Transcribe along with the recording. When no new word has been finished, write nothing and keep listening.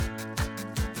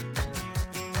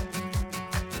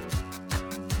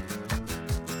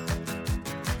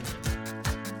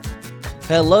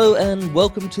Hello and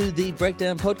welcome to the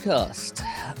Breakdown Podcast.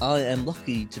 I am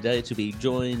lucky today to be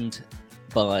joined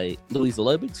by Louisa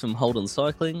Lobig from Holden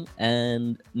Cycling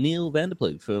and Neil van der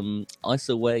Ploeg from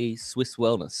Iceaway Swiss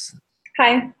Wellness.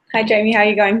 Hi Jamie, how are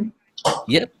you going?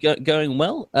 Yep, going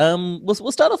well.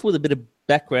 We'll start off with a bit of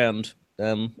background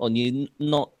on you,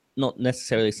 not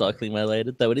necessarily cycling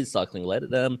related, though it is cycling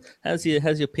related. How's your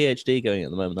PhD going at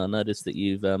the moment? I noticed that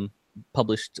you've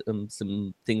published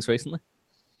some things recently.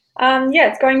 Yeah,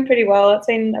 it's going pretty well. It's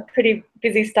been a pretty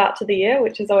busy start to the year,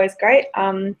 which is always great.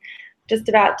 Just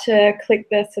about to click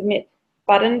the submit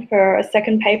button for a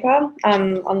second paper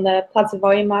on the plasma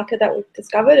volume marker that we've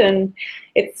discovered, and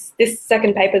this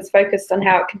second paper is focused on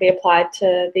how it can be applied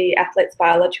to the athlete's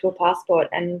biological passport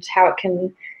and how it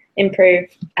can improve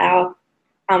our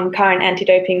current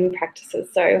anti-doping practices.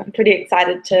 So I'm pretty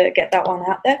excited to get that one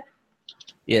out there.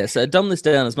 Yeah, so dumb this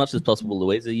down as much as possible,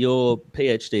 Louisa. Your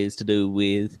PhD is to do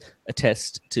with a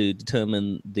test to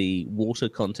determine the water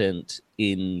content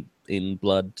in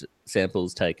blood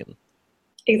samples taken.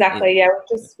 Exactly, yeah.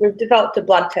 We've developed a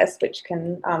blood test which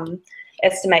can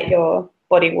estimate your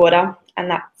body water, and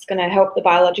that's going to help the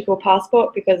biological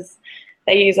passport because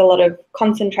they use a lot of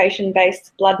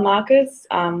concentration-based blood markers,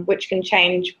 which can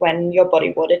change when your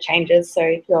body water changes. So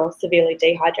if you're severely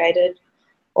dehydrated,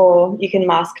 or you can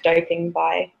mask doping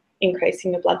by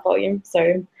increasing the blood volume.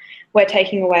 So we're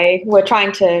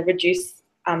trying to reduce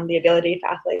the ability for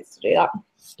athletes to do that.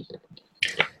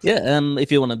 Yeah,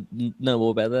 if you want to know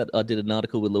more about that, I did an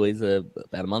article with Louisa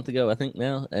about a month ago, I think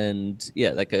now, and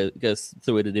yeah, that goes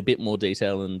through it in a bit more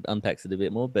detail and unpacks it a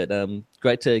bit more. But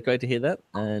great to hear that,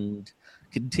 and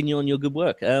continue on your good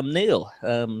work. Neil,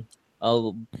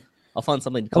 I'll find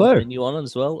something to compliment you on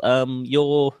as well.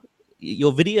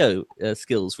 Your video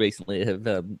skills recently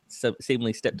have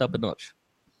seemingly stepped up a notch.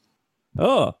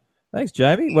 Oh, thanks,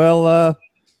 Jamie. Well,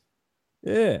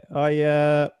 yeah,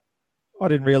 I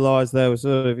didn't realise they were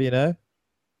sort of,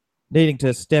 needing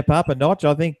to step up a notch.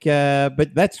 I think,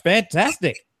 but that's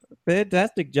fantastic,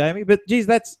 Jamie. But geez,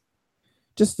 that's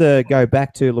just to go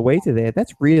back to Louisa there.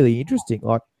 That's really interesting.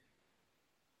 Like,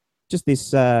 just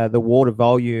this the water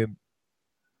volume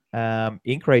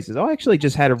increases. I actually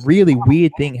just had a really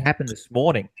weird thing happen this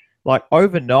morning. Like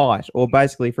overnight, or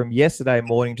basically from yesterday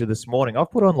morning to this morning,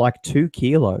 I've put on like 2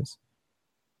 kilos,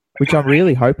 which I'm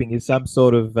really hoping is some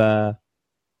sort of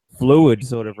fluid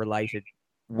sort of related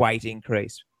weight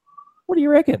increase. What do you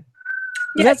reckon?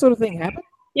 Does that sort of thing happen?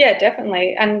 Yeah,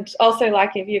 definitely. And also,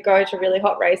 like, if you go to really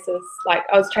hot races, like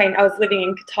I was living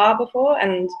in Qatar before,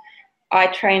 and I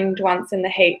trained once in the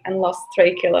heat and lost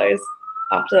 3 kilos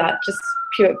after that, just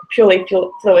purely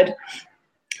fluid.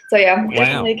 So yeah,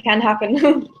 definitely can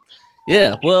happen.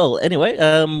 Yeah, well, anyway,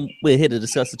 we're here to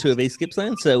discuss the Tour of East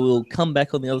Gippsland, so we'll come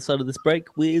back on the other side of this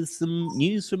break with some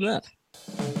news from that.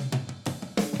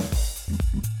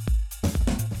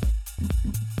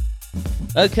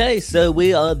 Okay, so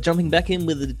we are jumping back in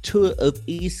with the Tour of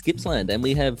East Gippsland, and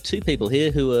we have 2 people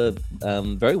here who are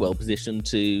very well positioned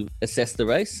to assess the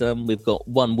race. We've got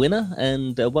one winner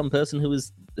and one person who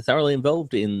was thoroughly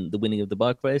involved in the winning of the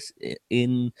bike race,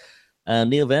 in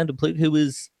Neil van der Ploeg, who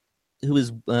was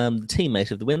the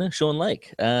teammate of the winner, Sean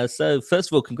Lake. So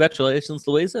first of all, congratulations,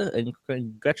 Louisa, and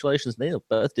congratulations, Neil.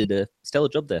 Both did a stellar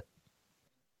job there.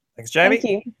 Thanks, Jamie.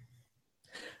 Thank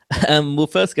you. We'll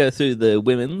first go through the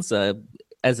women's.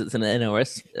 As it's an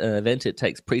NRS event, it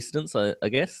takes precedence, I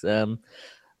guess.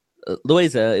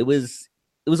 Louisa, it was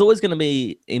always going to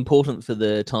be important for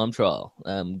the time trial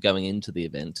going into the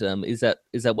event. Is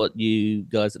that what you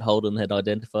guys at Holden had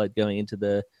identified going into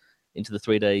the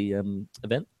 3-day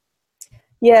event?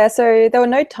 Yeah, so there were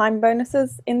no time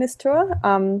bonuses in this tour,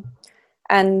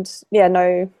 and yeah,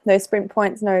 no sprint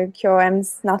points, no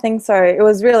QOMs, nothing. So it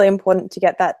was really important to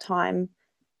get that time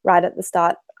right at the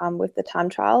start with the time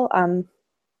trial,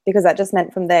 because that just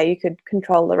meant from there you could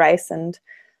control the race, and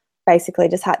basically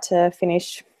just had to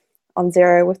finish on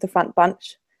 0 with the front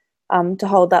bunch to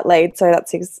hold that lead. So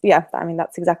that's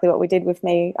exactly what we did with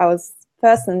me. I was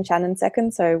first and Shannon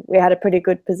second, so we had a pretty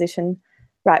good position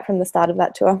right from the start of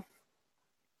that tour.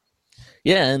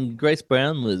 Yeah, and Grace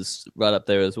Brown was right up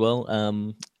there as well,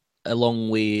 along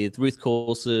with Ruth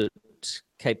Corset,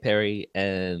 Kate Perry,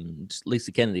 and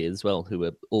Lisa Kennedy as well, who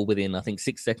were all within, I think,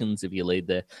 6 seconds of your lead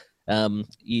there.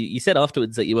 You said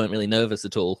afterwards that you weren't really nervous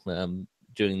at all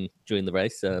during the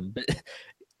race. But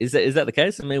is that the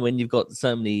case? I mean, when you've got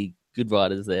so many good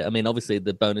riders there, I mean, obviously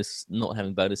the not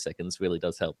having bonus seconds really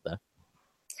does help there.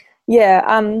 Yeah,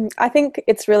 I think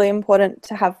it's really important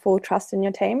to have full trust in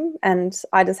your team, and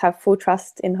I just have full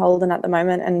trust in Holden at the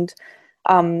moment. And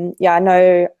I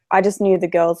know I just knew the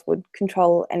girls would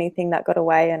control anything that got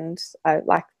away, and I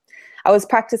was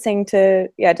practicing to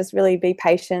just really be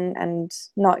patient and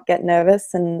not get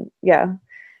nervous, and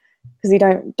because you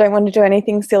don't want to do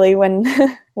anything silly when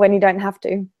when you don't have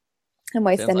to and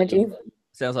waste energy.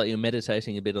 Sounds like you're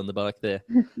meditating a bit on the bike there.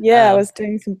 I was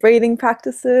doing some breathing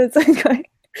practices.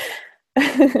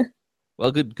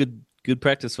 Well, good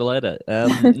practice for later.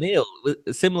 Neil,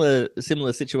 similar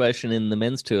situation in the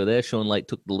men's tour there. Sean Lake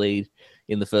took the lead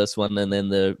in the first one, and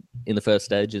then in the first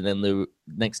stage, and then the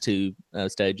next two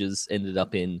stages ended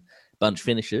up in bunch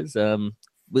finishes.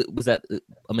 Was that?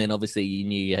 I mean, obviously you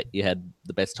knew you had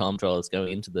the best time trials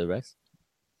going into the race.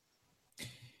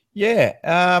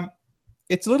 Yeah,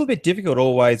 it's a little bit difficult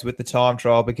always with the time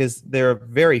trial because there are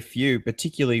very few,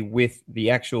 particularly with the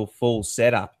actual full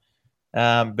setup.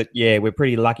 But yeah, we're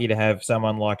pretty lucky to have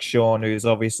someone like Sean, who's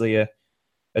obviously a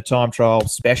time trial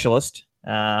specialist.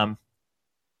 So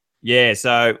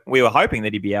we were hoping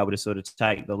that he'd be able to sort of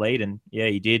take the lead, and yeah,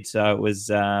 he did. So it was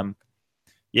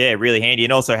really handy,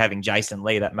 and also having Jason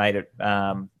Lee, that made it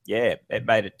it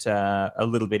made it a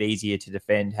little bit easier to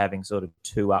defend, having sort of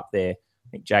two up there. I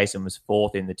think Jason was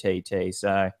fourth in the TT.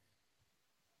 So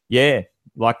yeah,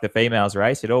 like the females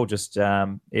race, it all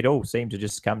seemed to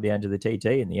just come down to the TT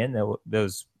in the end.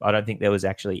 I don't think there was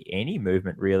actually any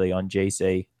movement really on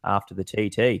GC after the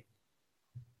TT.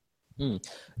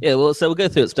 Yeah, well, so we'll go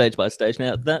through it stage by stage.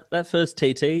 Now, that first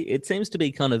TT, it seems to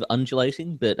be kind of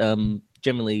undulating, but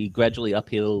generally gradually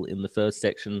uphill in the first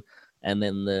section, and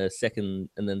then the second,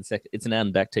 it's an out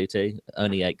and back TT,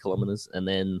 only 8 kilometers, and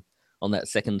then on that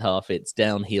second half, it's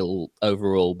downhill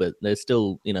overall, but there's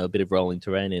still, a bit of rolling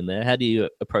terrain in there. How do you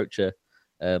approach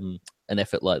an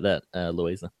effort like that,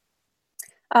 Louisa?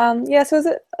 So it was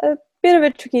a bit of a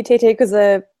tricky TT because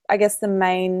I guess the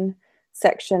main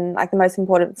section, like the most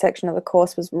important section of the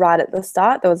course, was right at the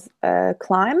start. There was a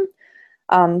climb.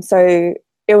 So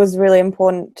it was really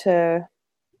important to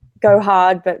go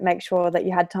hard, but make sure that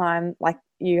you had time, like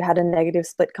you had a negative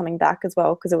split coming back as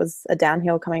well, because it was a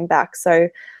downhill coming back. So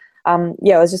it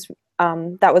was just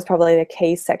that was probably the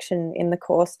key section in the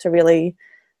course, to really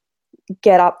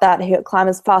get up that hill, climb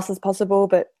as fast as possible,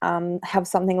 but have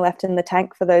something left in the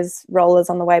tank for those rollers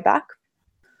on the way back.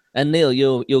 And Neil,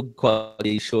 you're quite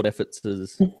these short efforts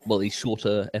these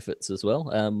shorter efforts as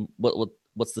well.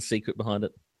 What's the secret behind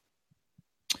it?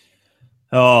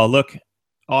 Oh, look,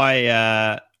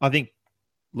 I think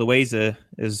Louisa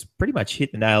has pretty much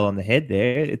hit the nail on the head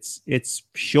there. It's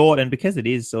short, and because it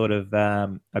is sort of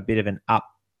a bit of an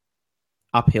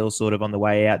uphill sort of on the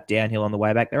way out, downhill on the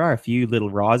way back, there are a few little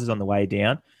rises on the way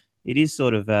down. It is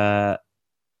sort of a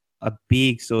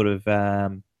big sort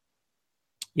of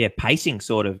pacing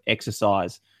sort of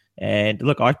exercise. And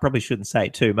look, I probably shouldn't say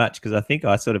it too much because I think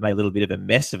I sort of made a little bit of a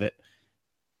mess of it.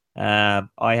 I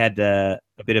had a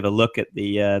bit of a look at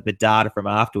the data from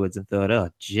afterwards and thought, oh,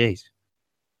 geez,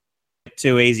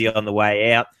 too easy on the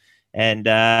way out, and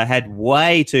had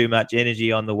way too much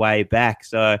energy on the way back.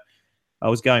 So I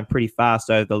was going pretty fast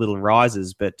over the little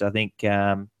rises, but I think,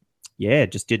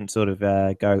 just didn't sort of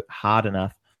go hard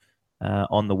enough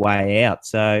on the way out.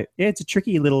 So yeah, it's a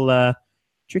tricky little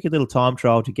time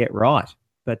trial to get right.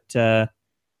 But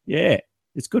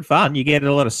it's good fun. You get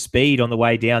a lot of speed on the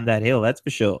way down that hill, that's for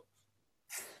sure.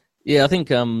 Yeah, I think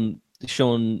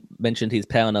Sean mentioned his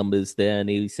power numbers there, and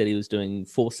he said he was doing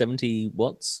 470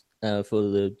 watts for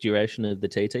the duration of the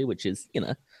TT, which is,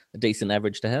 a decent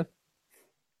average to have.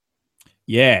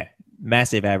 Yeah,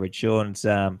 massive average. Sean's,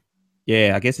 I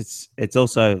guess it's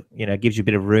also, gives you a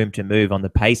bit of room to move on the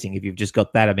pacing if you've just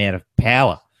got that amount of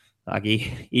power. Like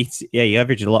you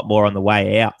average a lot more on the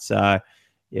way out. So,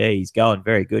 yeah, he's going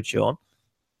very good, Sean.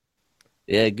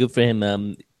 Yeah, good for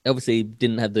him. Obviously,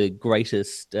 didn't have the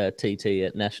greatest TT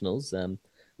at Nationals.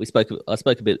 I spoke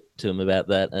a bit to him about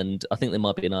that, and I think there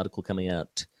might be an article coming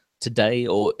out today,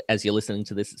 or as you're listening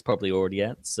to this, it's probably already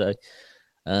out. So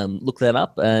look that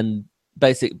up. And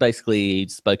basically, he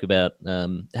spoke about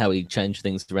how he changed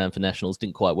things around for Nationals.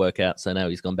 Didn't quite work out, so now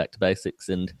he's gone back to basics,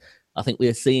 and I think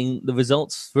we're seeing the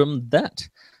results from that.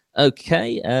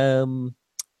 Okay,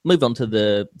 move on to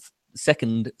the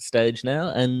second stage now,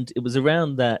 and it was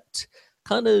around that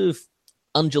kind of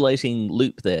undulating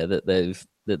loop there that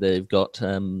they've got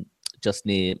just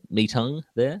near Meetung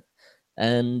there.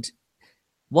 And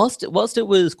whilst it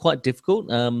was quite difficult,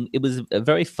 it was a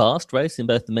very fast race in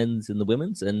both the men's and the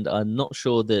women's, and I'm not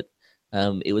sure that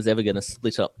it was ever going to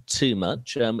split up too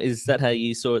much. Is that how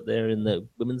you saw it there in the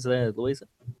women's there, Louisa?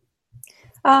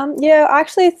 I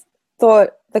actually thought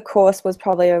the course was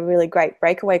probably a really great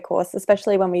breakaway course,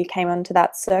 especially when we came onto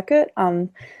that circuit,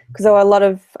 because there were a lot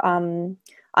of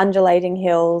undulating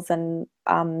hills, and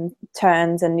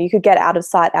turns, and you could get out of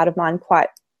sight, out of mind quite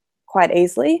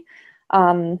easily.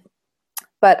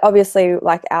 But obviously,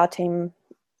 like, our team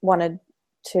wanted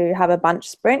to have a bunch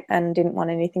sprint and didn't want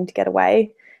anything to get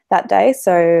away that day.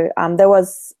 So there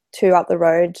was 2 up the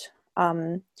road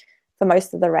for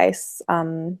most of the race.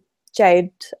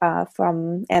 Jade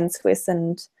from N-Swiss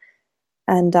and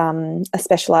a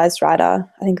specialised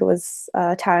rider, I think it was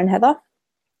Taryn Heather.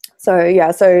 So yeah,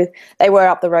 so they were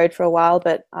up the road for a while,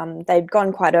 but they'd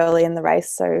gone quite early in the race,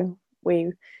 so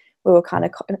we were kind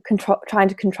of trying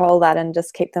to control that and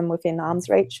just keep them within arm's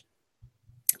reach.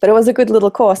 But it was a good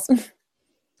little course.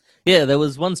 Yeah, there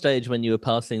was one stage when you were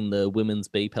passing the women's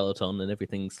B peloton and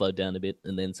everything slowed down a bit,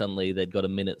 and then suddenly they'd got a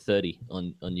minute 30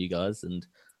 on you guys. And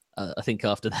I think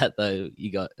after that, though,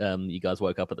 you guys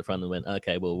woke up at the front and went,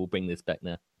 okay, well, we'll bring this back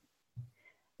now.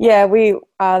 Yeah,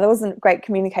 there wasn't great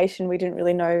communication. We didn't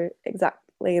really know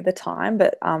exactly the time,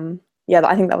 but yeah,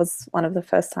 I think that was one of the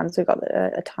first times we got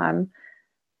a time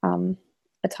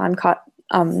cut,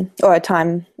 or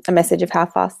a message of how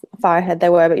far ahead they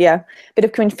were. But yeah, a bit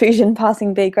of confusion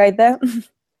passing B grade there.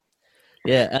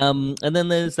 Yeah, and then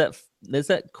there's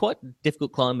that quite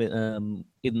difficult climb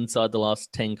inside the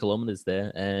last 10 kilometers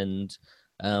there, and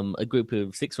a group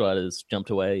of 6 riders jumped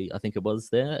away, I think it was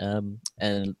there,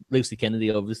 and Lucy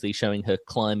Kennedy obviously showing her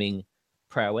climbing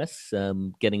prowess,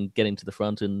 getting to the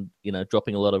front and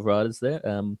dropping a lot of riders there.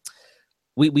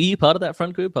 Were you part of that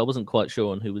front group? I wasn't quite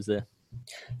sure on who was there.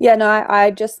 Yeah, no,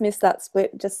 I just missed that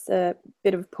split. Just a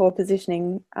bit of poor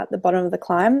positioning at the bottom of the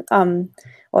climb,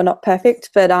 or not perfect.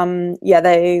 But yeah,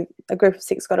 a group of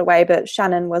 6 got away, but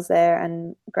Shannon was there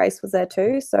and Grace was there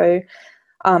too. So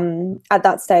at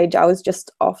that stage, I was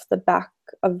just off the back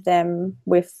of them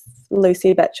with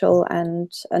Lucy Betchell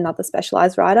and another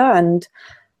specialised rider. And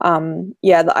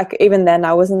yeah, like, even then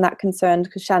I wasn't that concerned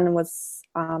because Shannon was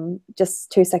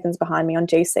just 2 seconds behind me on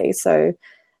GC. So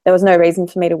there was no reason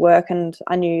for me to work, and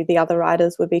I knew the other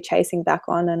riders would be chasing back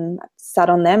on, and sat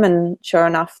on them. And sure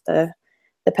enough, the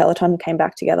peloton came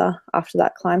back together after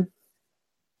that climb.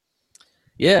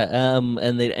 Yeah,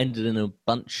 and they ended in a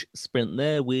bunch sprint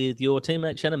there with your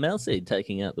teammate Shannon Mouseseed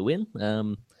taking out the win.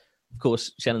 Of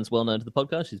course, Shannon's well known to the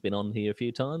podcast. She's been on here a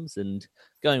few times and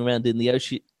going around in the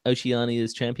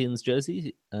Oceania's Champions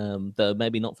jersey, though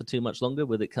maybe not for too much longer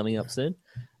with it coming up soon.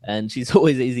 And she's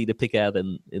always easy to pick out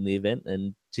in the event,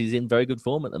 and she's in very good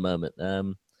form at the moment.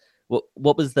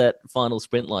 What was that final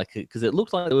sprint like? Because it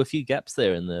looked like there were a few gaps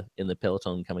there in the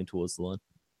peloton coming towards the line.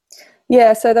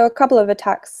 Yeah, so there were a couple of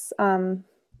attacks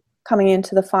coming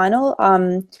into the final.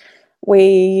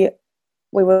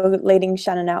 We were leading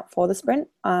Shannon out for the sprint.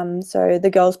 So the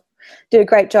girls did a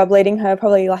great job leading her,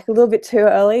 probably like a little bit too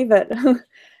early, but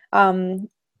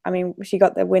I mean, she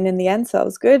got the win in the end, so it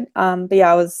was good. But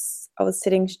yeah, I was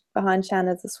sitting behind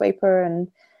Shannon as a sweeper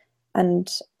and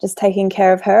just taking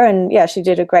care of her. And yeah, she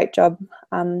did a great job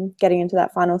getting into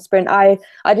that final sprint. I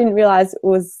didn't realize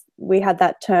we had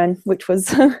that turn, which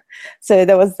was so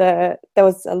there was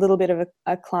a little bit of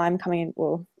a climb coming in,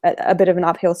 well, a bit of an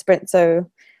uphill sprint. So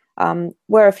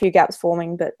were a few gaps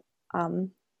forming, but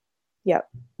yeah,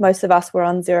 most of us were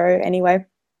on 0 anyway.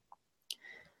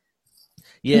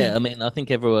 Yeah, I mean, I think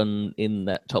everyone in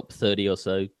that top 30 or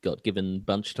so got given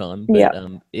bunch time. But,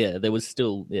 yeah, there was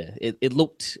still, it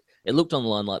looked on the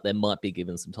line like they might be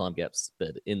given some time gaps,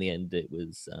 but in the end, it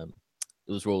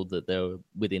was ruled that they were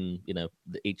within,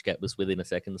 each gap was within a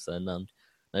second, so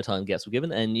no time gaps were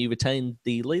given, and you retained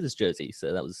the leader's jersey,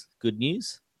 so that was good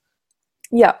news.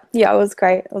 Yeah, it was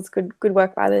great. It was good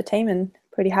work by the team, and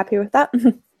pretty happy with that.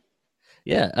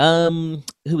 Yeah.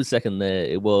 Who was second there?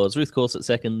 It was Ruth Corset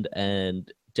second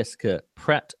and Jessica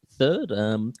Pratt third.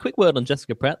 Quick word on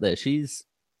Jessica Pratt there. She's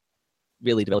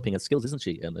really developing her skills, isn't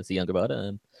she, as a younger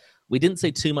rider? We didn't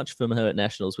see too much from her at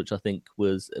Nationals, which I think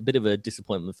was a bit of a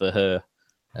disappointment for her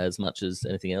as much as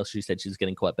anything else. She said she was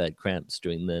getting quite bad cramps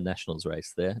during the Nationals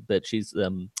race there, but she's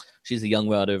a young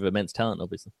rider of immense talent,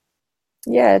 obviously.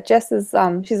 Yeah, Jess is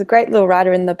she's a great little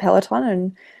rider in the peloton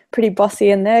and pretty bossy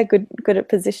in there, good at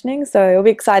positioning. So it'll be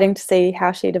exciting to see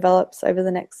how she develops over the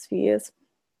next few years.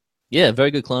 Yeah, very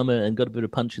good climber and got a bit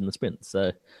of punch in the sprint.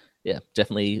 So yeah,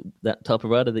 definitely that type of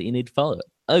rider that you need to follow.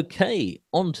 Okay,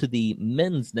 on to the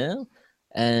men's now.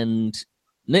 And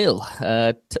Neil,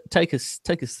 take us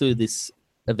through this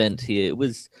event here. It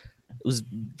was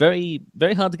very,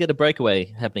 very hard to get a breakaway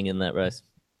happening in that race.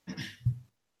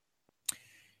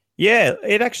 Yeah,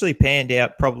 it actually panned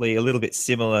out probably a little bit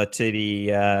similar to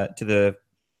the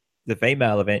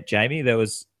female event, Jamie. There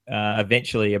was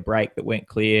eventually a break that went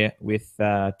clear with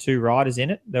 2 riders in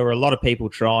it. There were a lot of people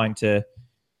trying to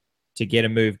get a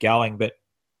move going, but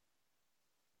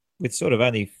with sort of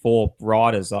only 4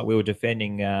 riders. Like we were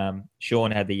defending,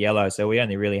 Sean had the yellow, so we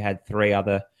only really had 3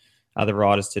 other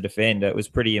riders to defend. It was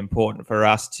pretty important for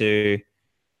us to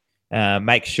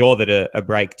make sure that a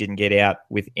break didn't get out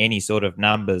with any sort of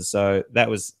numbers. So that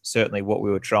was certainly what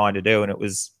we were trying to do, and it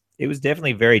was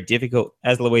definitely very difficult.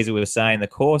 As Louisa was saying, the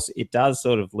course, it does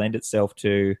sort of lend itself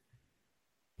to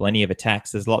plenty of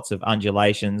attacks. There's lots of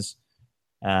undulations,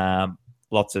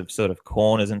 lots of sort of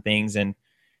corners and things, and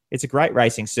it's a great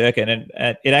racing circuit. And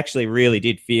it actually really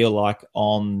did feel like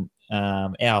on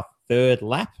our 3rd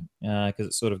lap, because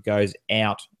it sort of goes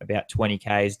out about 20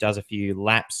 Ks, does a few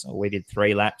laps, or we did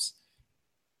 3 laps,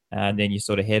 and then you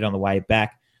sort of head on the way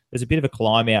back. There's a bit of a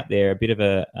climb out there, a bit of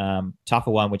a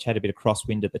tougher one, which had a bit of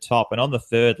crosswind at the top. And on the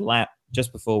 3rd lap,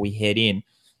 just before we head in,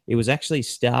 it was actually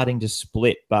starting to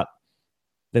split, but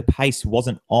the pace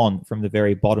wasn't on from the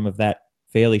very bottom of that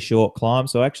fairly short climb.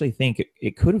 So I actually think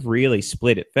it could have really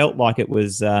split. It felt like it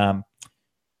was,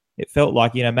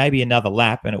 maybe another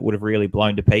lap and it would have really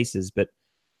blown to pieces. But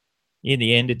in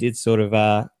the end, it did sort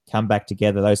of come back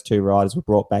together. Those 2 riders were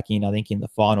brought back in, I think, in the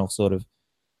final sort of,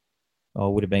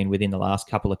 would have been within the last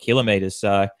couple of kilometres.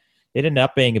 So it ended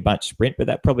up being a bunch sprint, but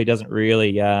that probably doesn't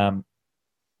really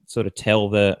sort of tell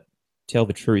the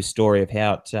true story of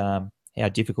how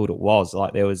difficult it was.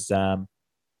 Like there was,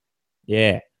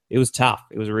 it was tough.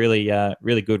 It was a really,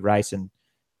 really good race and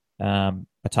a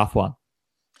tough one.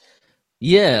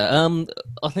 Yeah,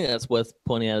 I think that's worth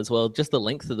pointing out as well. Just the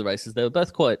length of the races; they were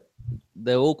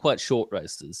all quite short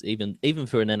races, even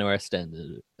for an NRS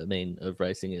standard. I mean, of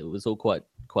racing, it was all quite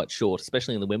short,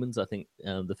 especially in the women's. I think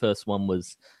the first one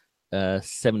was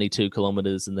 72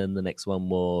 kilometers, and then the next one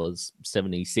was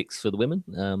 76 for the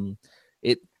women.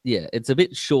 It's a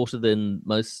bit shorter than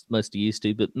most are used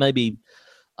to, but maybe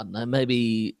I don't know.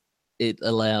 Maybe it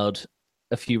allowed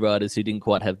a few riders who didn't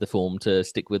quite have the form to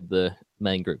stick with the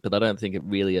main group, but I don't think it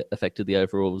really affected the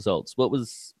overall results. What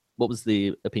was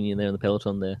the opinion there in the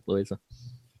peloton there, Louisa?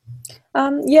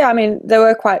 Yeah, I mean, they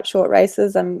were quite short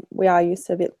races, and we are used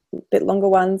to a bit longer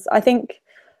ones. I think,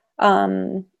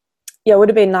 it would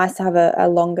have been nice to have a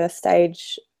longer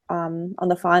stage on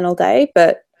the final day,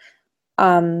 but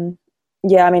I mean,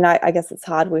 I guess it's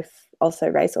hard with also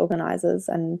race organisers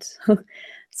and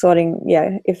sorting,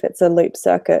 if it's a loop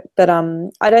circuit. But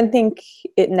I don't think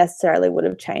it necessarily would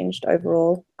have changed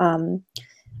overall. And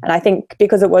I think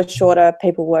because it was shorter,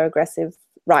 people were aggressive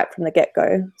right from the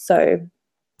get-go. So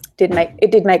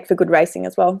it did make for good racing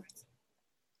as well.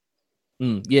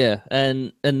 Yeah.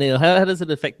 And Neil, how does it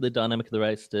affect the dynamic of the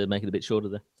race to make it a bit shorter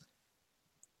there?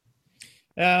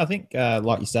 I think,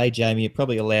 like you say, Jamie, it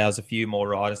probably allows a few more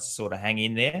riders to sort of hang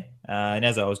in there. And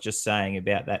as I was just saying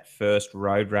about that first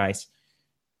road race,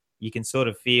 you can sort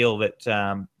of feel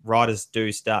that riders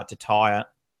do start to tire.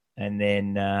 And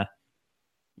then,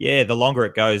 the longer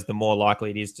it goes, the more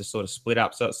likely it is to sort of split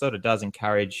up. So it sort of does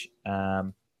encourage,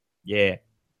 makes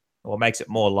it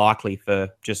more likely for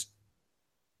just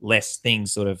less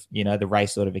things sort of, the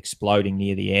race sort of exploding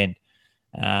near the end.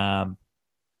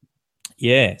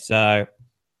 It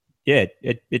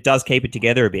does keep it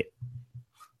together a bit.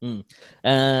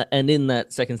 And in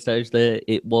that second stage there,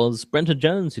 it was Brenton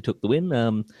Jones who took the win.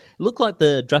 It looked like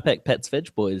the Drapac Pets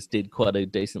Veg boys did quite a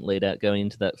decent lead out going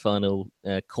into that final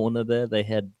corner there. They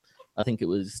had, I think it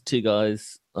was 2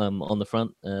 guys on the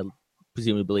front,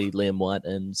 presumably Liam White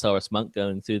and Cyrus Monk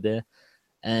going through there.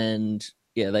 And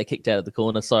they kicked out of the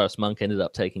corner. Cyrus Monk ended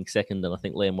up taking second, and I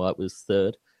think Liam White was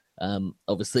third.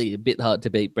 Obviously, a bit hard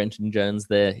to beat Brenton Jones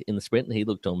there in the sprint. He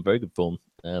looked on very good form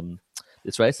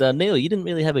this race. Neil, you didn't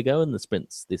really have a go in the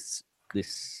sprints this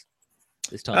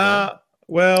time.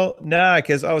 Well, no,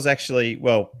 because I was actually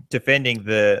defending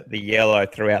the yellow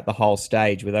throughout the whole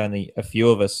stage with only a few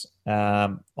of us.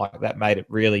 That made it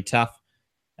really tough.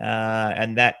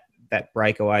 And that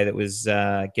breakaway that was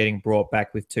getting brought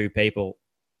back with 2 people,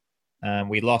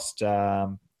 we lost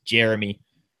Jeremy.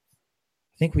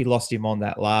 I think we lost him on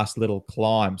that last little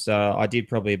climb. So I did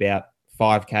probably about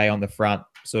 5K on the front,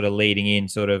 sort of leading in,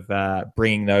 sort of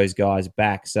bringing those guys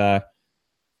back. So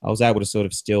I was able to sort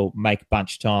of still make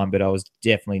bunch time, but I was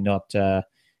definitely not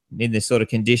in this sort of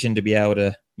condition to be able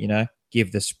to,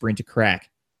 give the sprint a crack.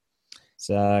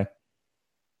 So,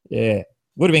 would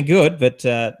have been good, but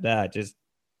no, just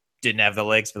didn't have the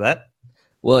legs for that.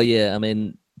 Well, yeah, I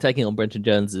mean, taking on Brenton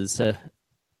Jones is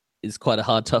quite a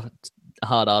hard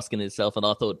ask in itself, and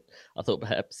I thought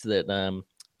perhaps that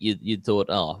you thought,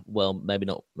 oh well, maybe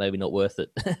not worth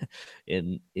it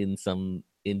in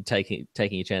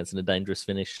taking a chance in a dangerous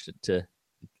finish to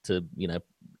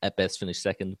at best finish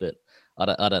second, but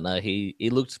I don't know. He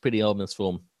looked pretty ominous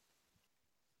form.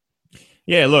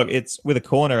 Yeah, look, it's with a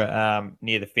corner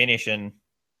near the finish and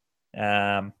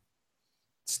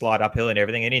slide uphill and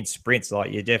everything. And in sprints,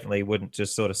 like you definitely wouldn't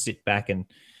just sort of sit back and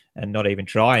not even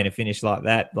try in a finish like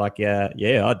that. Like, yeah,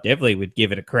 I definitely would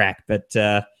give it a crack. But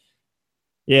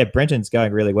yeah, Brenton's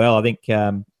going really well. I think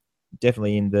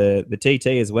definitely in the TT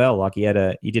as well. Like he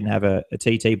didn't have a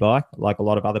TT bike like a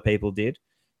lot of other people did,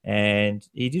 and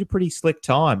he did a pretty slick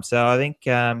time. So I think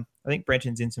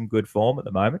Brenton's in some good form at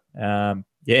the moment.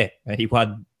 Yeah, and he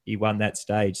won that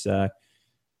stage. So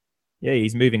yeah,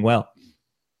 he's moving well.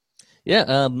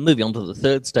 Yeah, moving on to the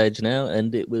third stage now,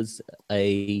 and it was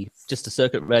just a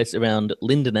circuit race around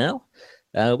Lindenau,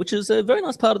 which is a very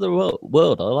nice part of the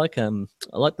world.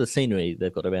 I like the scenery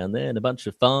they've got around there, and a bunch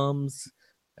of farms.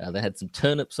 They had some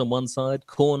turnips on one side,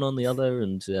 corn on the other,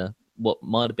 and what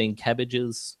might have been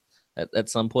cabbages at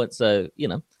some point. So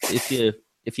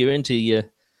if you're into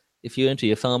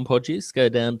your farm produce, go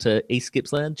down to East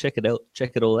Gippsland, check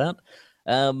it all out.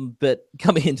 But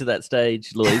coming into that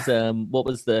stage, Louise, what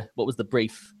was the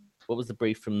brief? What was the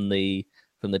brief from the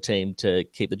team to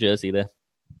keep the jersey there?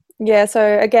 Yeah,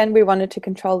 so again, we wanted to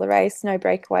control the race, no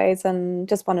breakaways, and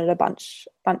just wanted a bunch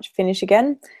finish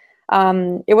again.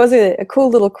 It was a cool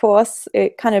little course.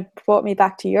 It kind of brought me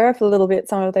back to Europe a little bit,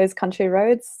 some of those country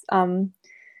roads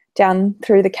down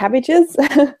through the cabbages.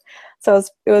 So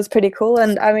it was pretty cool.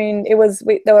 And I mean,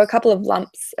 there were a couple of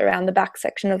lumps around the back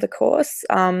section of the course,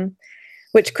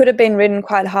 which could have been ridden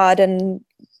quite hard and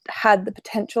had the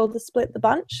potential to split the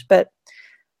bunch, but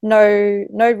no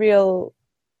real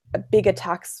big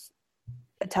attacks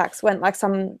went. Like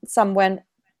some went,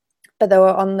 but they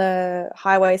were on the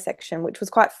highway section, which was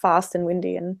quite fast and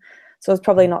windy, and so it was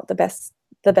probably not the best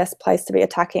place to be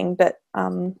attacking. But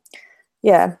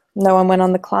yeah, no one went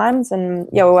on the climbs, and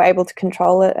yeah, we were able to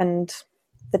control it, and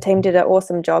the team did an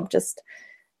awesome job just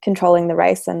controlling the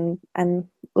race and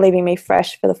leaving me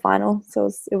fresh for the final. So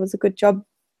it was a good job.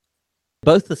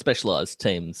 Both the Specialized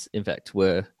teams, in fact,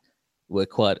 were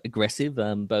quite aggressive.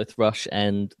 Both Rush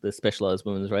and the Specialized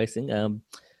Women's Racing.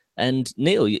 And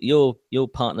Neil, your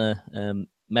partner,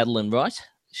 Madeline Wright,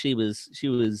 she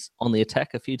was on the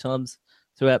attack a few times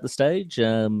throughout the stage.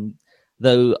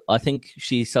 Though I think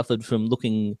she suffered from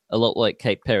looking a lot like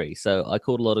Kate Perry. So I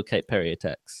caught a lot of Kate Perry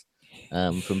attacks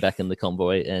from back in the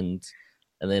convoy, and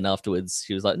then afterwards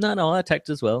she was like, no, I attacked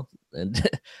as well. And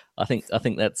I think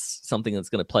that's something that's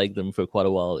going to plague them for quite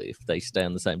a while if they stay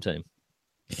on the same team.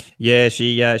 Yeah,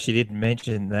 she did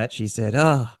mention that. She said,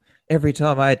 every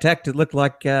time I attacked, it looked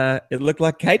like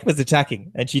Kate was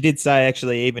attacking. And she did say,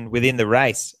 actually, even within the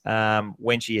race,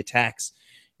 when she attacks,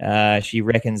 she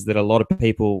reckons that a lot of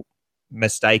people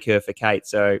mistake her for Kate.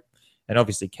 So, and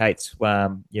obviously Kate's,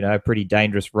 a pretty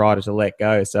dangerous rider to let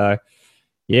go. So,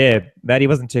 yeah, Maddie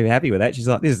wasn't too happy with that. She's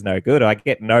like, this is no good. I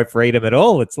get no freedom at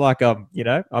all. It's like I'm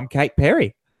Kate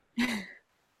Perry.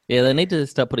 Yeah, they need to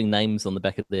start putting names on the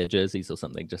back of their jerseys or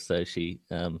something, just so she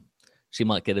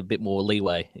might get a bit more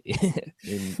leeway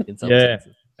in some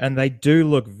senses. And they do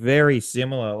look very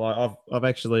similar. Like I've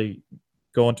actually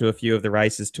gone to a few of the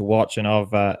races to watch, and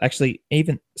I've actually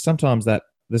even sometimes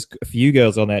there's a few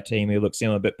girls on that team who look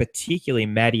similar, but particularly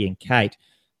Maddie and Kate.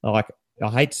 Like, I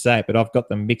hate to say it, but I've got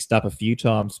them mixed up a few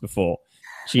times before.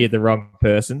 Cheered the wrong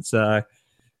person. So,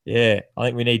 yeah, I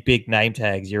think we need big name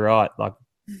tags. You're right. Like,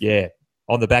 yeah,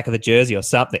 on the back of the jersey or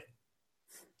something.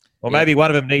 Or maybe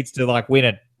one of them needs to win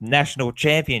a national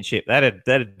championship. That'd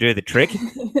do the trick.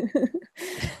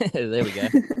 There we go.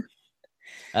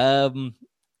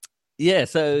 Yeah,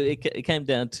 so it came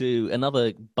down to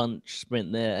another bunch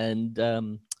sprint there,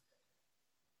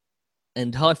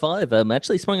 and High Five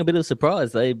actually sprung a bit of a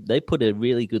surprise. They put a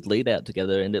really good lead out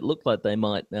together, and it looked like they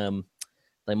might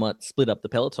split up the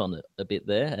peloton a bit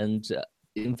there. And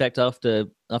in fact, after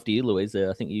you, Louise,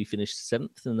 I think you finished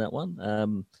 7th in that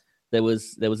one. There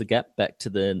was a gap back to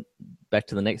the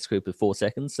next group of 4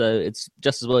 seconds. So it's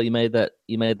just as well you made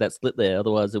that split there.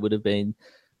 Otherwise, it would have been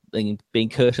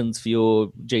curtains for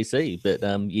your GC. But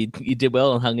you did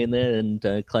well and hung in there and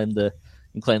claimed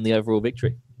the overall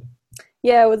victory.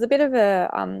 Yeah, it was a bit of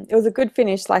it was a good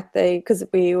finish, because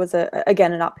it was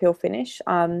again an uphill finish.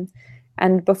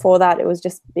 And before that, it was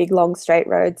just big, long, straight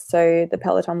roads. So the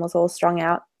peloton was all strung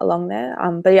out along there.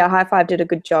 But yeah, High Five did a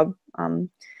good job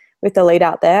with the lead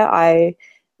out there. I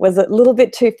was a little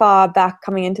bit too far back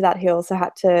coming into that hill, so I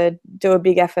had to do a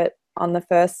big effort on the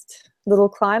first little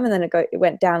climb, and then it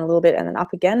went down a little bit and then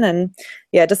up again. And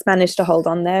yeah, just managed to hold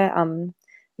on there. Again,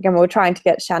 we were trying to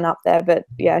get Shan up there, but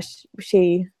yeah,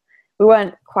 we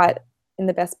weren't quite in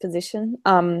the best position.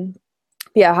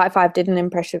 Yeah, High Five did an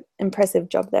impressive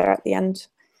job there at the end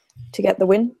to get the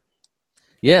win.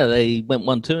 Yeah, they went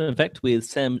 1-2, in fact, with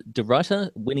Sam de Ruyter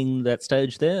winning that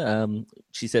stage there.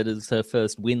 She said it's her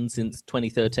first win since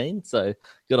 2013, so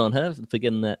good on her for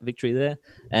getting that victory there.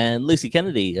 And Lucy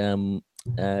Kennedy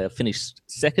finished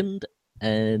second,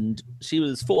 and she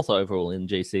was fourth overall in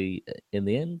GC in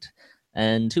the end.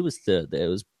 And who was third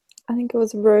there? I think it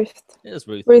was Ruth. It was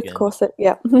Ruth Ruth again. Corset,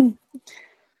 yeah.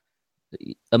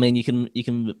 I mean, you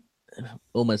can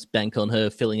almost bank on her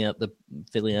filling out the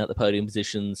podium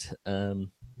positions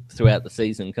throughout the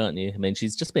season, can't you? I mean,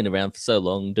 she's just been around for so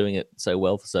long, doing it so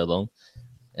well for so long,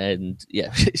 and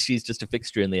yeah, she's just a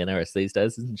fixture in the NRS these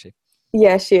days, isn't she?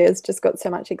 Yeah, she is. Just got so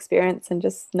much experience and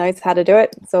just knows how to do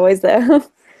it. It's always there.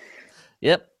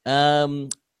 Yep.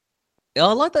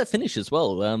 I like that finish as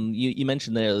well. You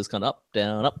mentioned there it was kind of up,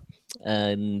 down, up,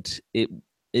 and it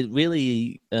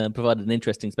really provided an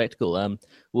interesting spectacle.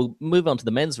 We'll move on to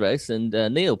the men's race, and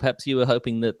Neil, perhaps you were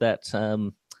hoping that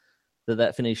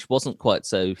finish wasn't quite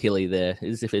so hilly there.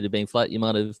 As if it had been flat, you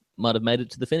might have made it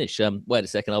to the finish. Wait a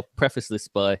second, I'll preface this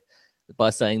by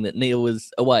saying that Neil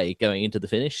was away going into the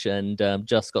finish and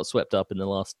just got swept up in the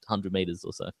last 100 meters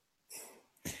or so.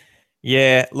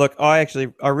 Yeah, look, I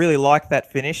really like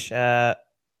that finish.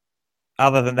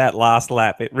 Other than that last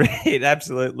lap, it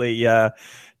absolutely,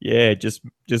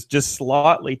 just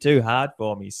slightly too hard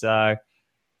for me. So,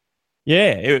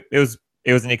 yeah, it was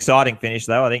an exciting finish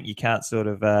though. I think you can't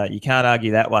you can't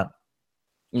argue that one.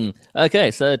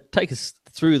 Okay, so take us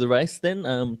through the race then.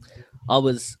 I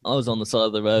was on the side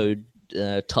of the road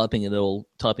typing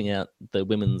out the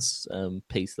women's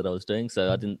piece that I was doing,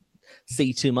 so I didn't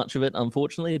see too much of it,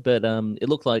 unfortunately. But it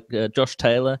looked like Josh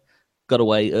Taylor got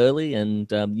away early, and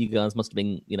you guys must have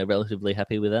been relatively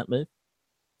happy with that move.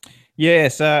 Yeah,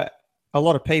 so a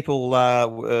lot of people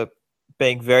were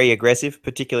being very aggressive,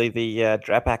 particularly the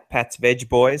Drapac Pats Veg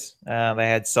boys. They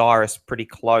had Cyrus pretty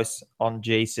close on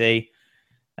GC.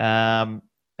 And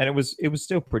it was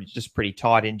still pretty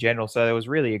tight in general. So there was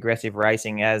really aggressive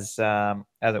racing as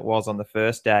it was on the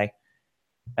first day.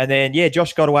 And then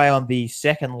Josh got away on the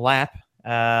second lap,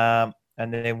 and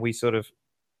then we sort of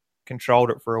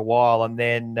controlled it for a while. And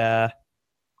then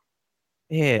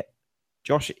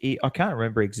Josh, I can't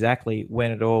remember exactly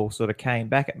when it all sort of came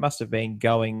back. It must have been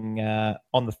going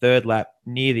on the third lap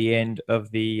near the end of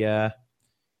the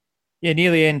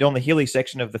near the end on the hilly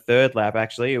section of the third lap,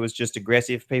 actually. It was just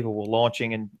aggressive. People were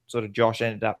launching and sort of Josh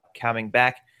ended up coming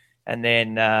back. And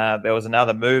then there was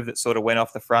another move that sort of went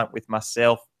off the front with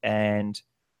myself and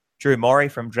Drew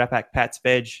Morrie from Drapac Pats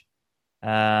Veg.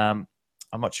 I'm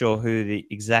not sure who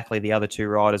exactly the other two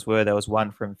riders were. There was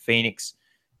one from Phoenix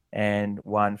and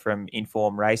one from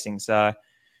Inform Racing. So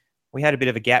we had a bit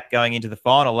of a gap going into the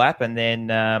final lap, and then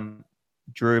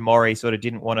Drew Morrie sort of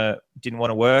didn't want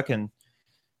to work, and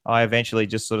I eventually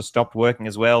just sort of stopped working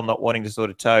as well, not wanting to sort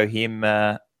of tow him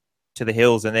to the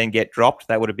hills and then get dropped.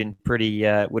 That would have been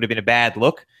would have been a bad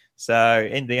look. So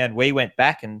in the end, we went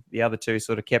back, and the other two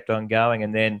sort of kept on going,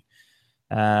 and then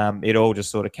it all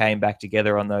just sort of came back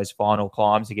together on those final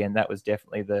climbs again. That was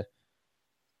definitely the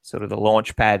sort of the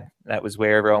launch pad. That was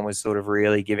where everyone was sort of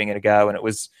really giving it a go. And it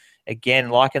was, again,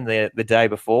 like in the day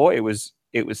before, it was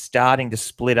starting to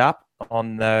split up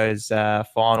on those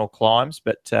final climbs.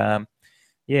 But,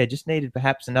 just needed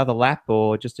perhaps another lap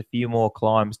or just a few more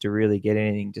climbs to really get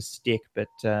anything to stick. But,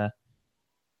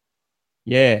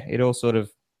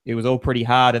 it was all pretty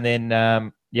hard. And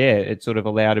then, it sort of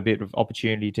allowed a bit of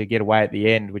opportunity to get away at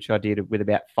the end, which I did with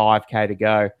about 5K to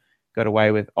go. Got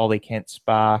away with Ollie Kent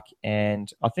Spark,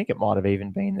 and I think it might have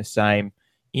even been the same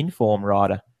Inform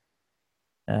rider,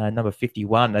 number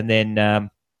 51, and then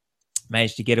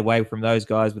managed to get away from those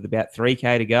guys with about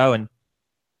 3K to go, and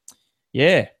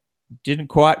didn't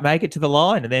quite make it to the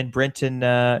line. And then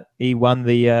Brenton, he won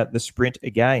the sprint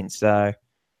again. So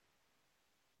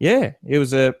it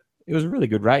was a really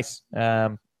good race. I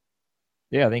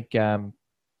think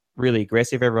really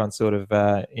aggressive. Everyone sort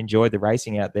of enjoyed the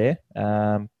racing out there.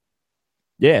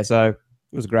 So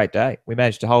it was a great day. We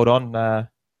managed to hold on for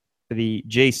the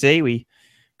GC. We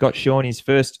got Sean his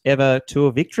first ever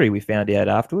tour victory, we found out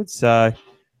afterwards. So,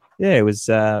 it was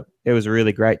a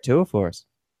really great tour for us.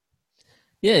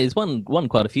 Yeah, he's won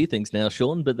quite a few things now,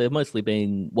 Sean, but they've mostly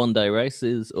been one-day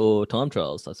races or time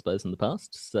trials, I suppose, in the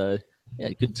past. So,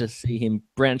 good to see him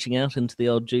branching out into the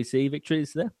old GC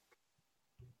victories there.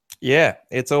 Yeah,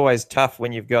 it's always tough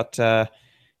when you've got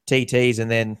TTs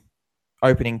and then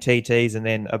opening TTs and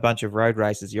then a bunch of road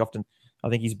races. I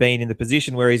think he's been in the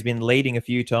position where he's been leading a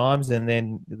few times and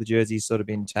then the jersey's sort of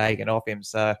been taken off him.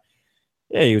 So,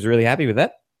 he was really happy with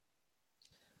that.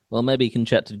 Well, maybe you can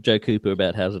chat to Joe Cooper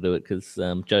about how to do it, because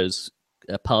Joe's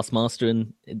a past master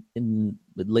in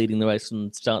leading the race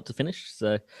from start to finish.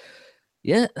 So,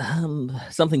 yeah,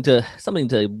 something to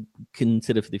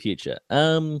consider for the future.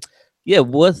 Yeah,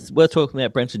 worth talking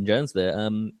about Brenton Jones there.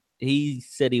 He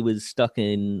said he was stuck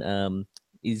in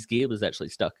his gear was actually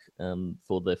stuck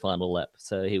for the final lap,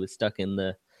 so he was stuck in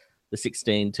the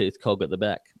 16-tooth cog at the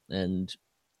back, and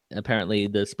apparently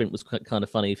the sprint was kind of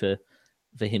funny for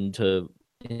him to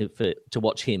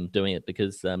watch him doing it,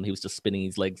 because he was just spinning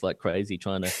his legs like crazy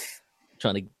trying to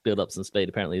build up some speed.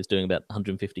 Apparently he was doing about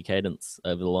 150 cadence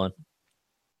over the line.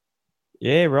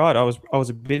 Yeah, right. I was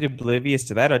a bit oblivious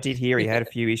to that. I did hear he had a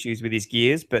few issues with his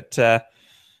gears, but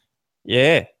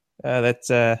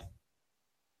that's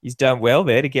he's done well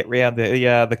there to get round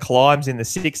the climbs in the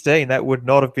 16. That would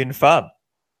not have been fun.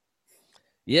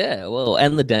 Yeah, well,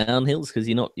 and the downhills, because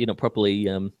you're not properly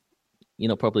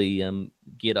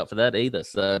geared up for that either.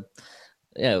 So,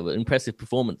 yeah, impressive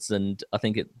performance, and I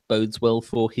think it bodes well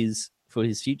for his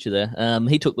future there.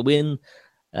 He took the win,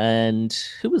 and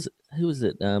who was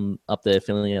it up there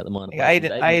filling out the minor?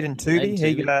 Aidan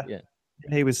Tooby.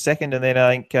 He was second, and then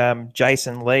I think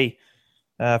Jason Lee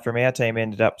from our team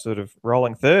ended up sort of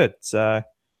rolling third. So,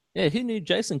 yeah, who knew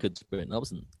Jason could sprint?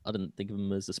 I didn't think of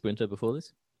him as a sprinter before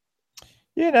this.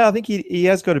 Yeah, no, I think he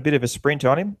has got a bit of a sprint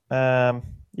on him.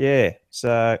 Yeah,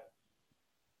 so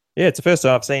yeah, it's the first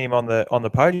time I've seen him on the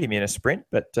podium in a sprint,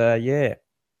 but yeah,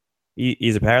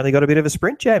 he's apparently got a bit of a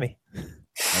sprint, Jamie.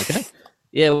 Okay.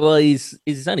 Yeah, well, he's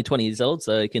only 20 years old,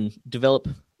 so he can develop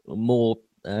more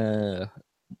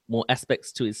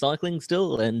aspects to his cycling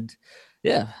still, and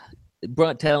yeah,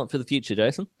 bright talent for the future,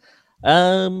 Jason.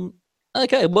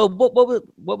 Okay, well, what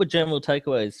were general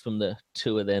takeaways from the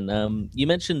tour then? You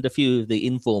mentioned a few of the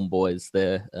informed boys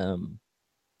there.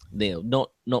 Neil,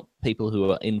 not people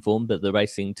who are informed, but the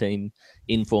racing team,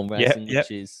 Inform Racing, which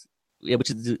is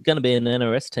going to be an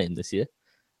NRS team this year.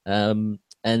 And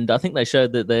I think they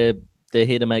showed that they're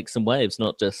here to make some waves,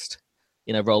 not just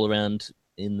roll around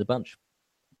in the bunch.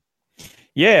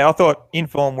 Yeah, I thought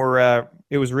Inform were.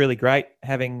 It was really great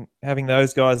having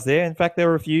those guys there. In fact, there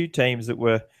were a few teams that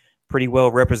were pretty well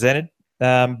represented.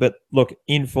 But look,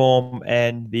 Inform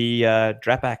and the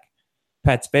Drapac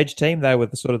Pat Spedge team, they were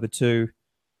the two,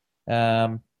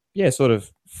 sort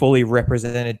of fully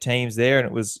represented teams there, and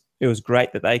it was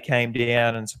great that they came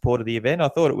down and supported the event. I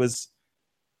thought it was,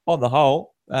 on the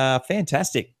whole,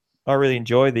 fantastic. I really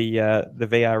enjoy the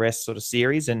VRS sort of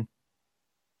series, and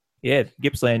yeah,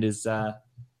 Gippsland is, I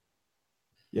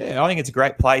think it's a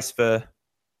great place for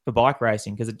bike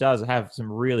racing, because it does have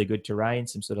some really good terrain,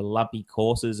 some sort of lumpy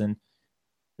courses, and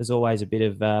there's always a bit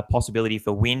of possibility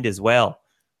for wind as well.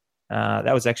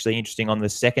 That was actually interesting. On the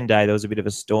second day, there was a bit of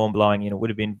a storm blowing in. It would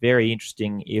have been very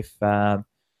interesting if that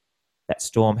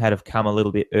storm had have come a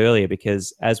little bit earlier,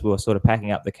 because as we were sort of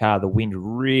packing up the car, the wind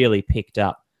really picked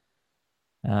up.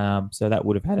 So that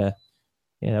would have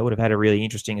had a really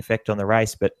interesting effect on the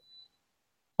race. But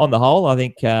on the whole, I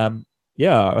think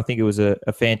I think it was a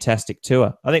fantastic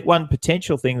tour. I think one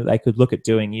potential thing that they could look at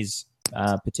doing is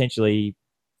potentially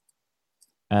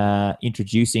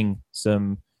introducing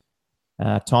some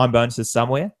time bonuses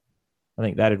somewhere. I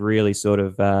think that'd really sort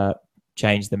of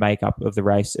change the makeup of the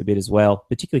race a bit as well,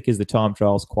 particularly because the time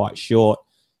trial is quite short.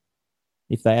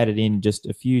 If they added in just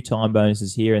a few time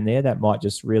bonuses here and there, that might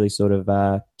just really sort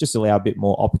of just allow a bit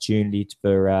more opportunity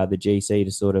for the GC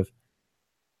to sort of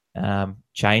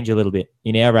change a little bit.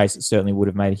 In our race, it certainly would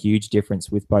have made a huge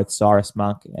difference with both Cyrus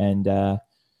Monk and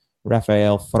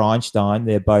Raphael Feinstein.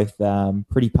 They're both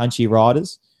pretty punchy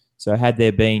riders. So had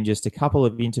there been just a couple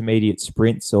of intermediate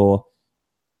sprints or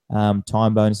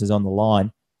time bonuses on the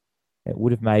line, it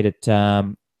would have made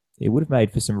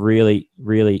for some really,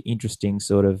 really interesting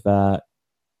sort of,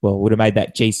 would have made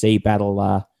that GC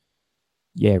battle,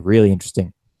 really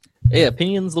interesting. Yeah,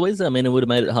 opinions, Louisa? I mean, it would have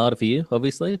made it harder for you,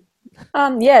 obviously.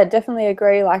 Yeah, definitely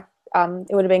agree. Like,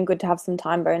 it would have been good to have some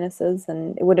time bonuses,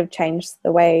 and it would have changed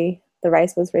the way the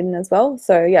race was ridden as well.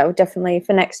 So yeah, definitely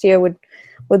for next year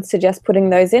would suggest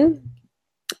putting those in,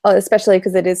 especially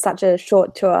because it is such a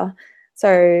short tour.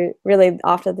 So really,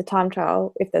 after the time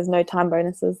trial, if there's no time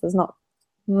bonuses, there's not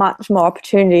much more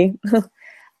opportunity for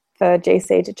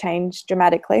GC to change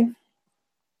dramatically.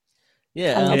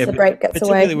 Yeah, unless the break gets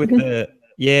particularly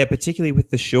away. Particularly with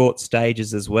the short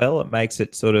stages as well, it makes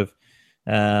it sort of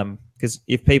because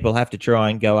if people have to try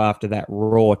and go after that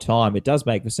raw time, it does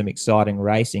make for some exciting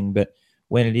racing. But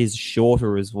when it is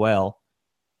shorter as well,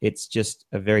 it's just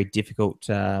a very difficult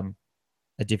sort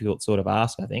of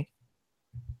ask, I think.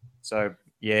 So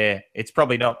yeah, it's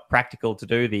probably not practical to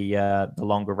do the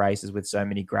longer races with so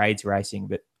many grades racing,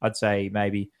 but I'd say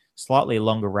maybe slightly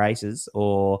longer races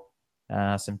or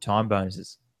some time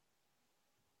bonuses.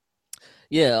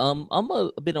 Yeah, I'm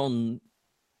a bit on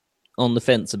the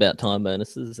fence about time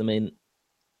bonuses. I mean,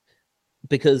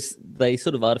 because they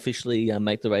sort of artificially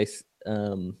make the race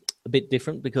a bit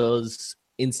different, because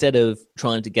instead of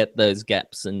trying to get those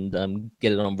gaps and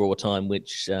get it on raw time,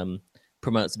 which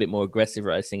promotes a bit more aggressive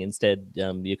racing, instead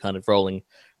you're kind of rolling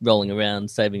around,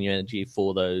 saving your energy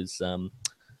for those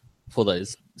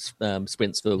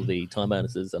sprints for the time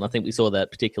bonuses. And I think we saw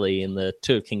that particularly in the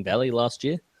Tour of King Valley last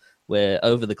year, where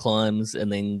over the climbs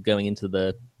and then going into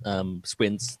the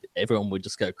sprints, everyone would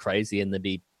just go crazy, and there'd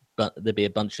be a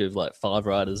bunch of like 5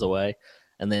 riders away,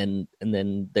 and then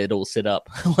they'd all sit up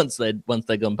once they'd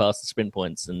gone past the sprint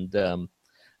points, and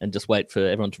just wait for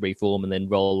everyone to reform and then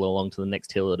roll along to the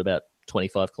next hill at about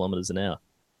 25 kilometers an hour.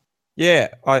 Yeah,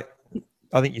 I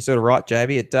think you're sort of right,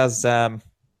 JB.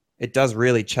 It does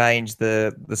really change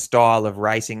the style of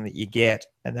racing that you get,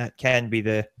 and that can be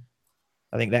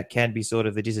sort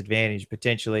of the disadvantage.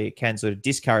 Potentially, it can sort of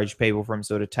discourage people from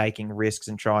sort of taking risks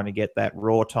and trying to get that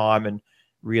raw time and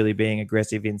really being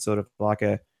aggressive in sort of like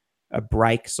a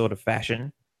break sort of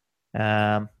fashion.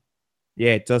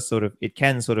 It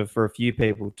can sort of, for a few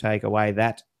people, take away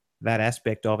that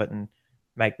aspect of it and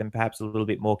make them perhaps a little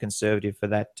bit more conservative for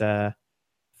that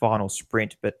final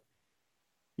sprint. But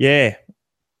yeah,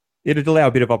 it'd allow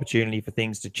a bit of opportunity for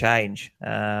things to change.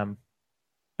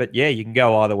 But yeah, you can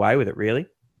go either way with it, really.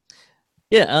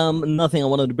 Yeah, another thing I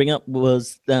wanted to bring up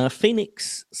was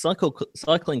Phoenix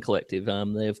Cycling Collective.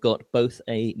 They've got both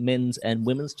a men's and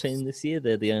women's team this year.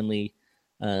 They're the only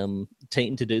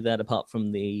team to do that, apart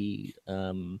from the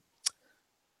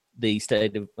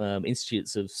state of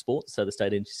institutes of sport. So the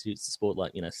state institutes of sport,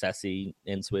 like SASI,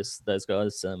 NSWIS, those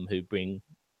guys who bring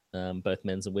both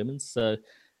men's and women's. So.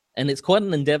 And it's quite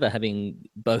an endeavor having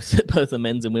both a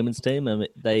men's and women's team. I mean,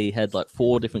 they had like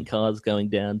 4 different cars going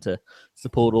down to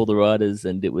support all the riders,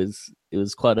 and it was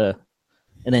quite an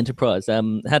enterprise. I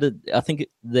think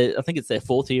it's their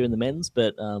 4th year in the men's,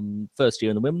 but first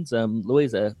year in the women's.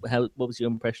 Louisa, what was your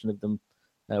impression of them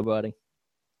riding?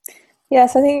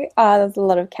 Yes, I think there's a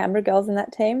lot of Canberra girls in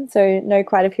that team, so know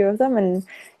quite a few of them, and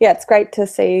yeah, it's great to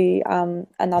see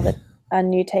a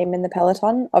new team in the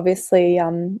peloton. Obviously, a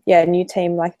new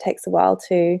team takes a while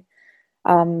to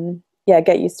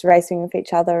get used to racing with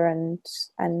each other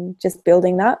and just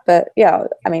building that. But yeah,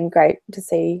 I mean, great to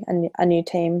see a new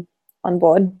team on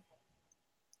board.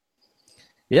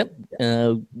 Yep,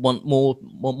 want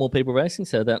more people racing,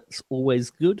 so that's always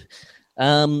good.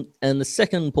 And the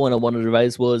second point I wanted to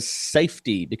raise was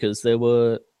safety, because there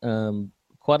was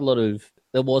quite a lot of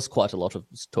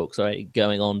talk,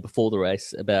 going on before the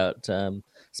race about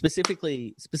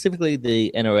specifically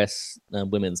the NRS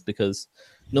women's, because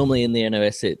normally in the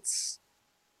NRS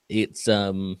it's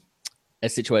a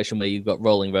situation where you've got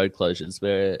rolling road closures,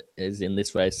 whereas in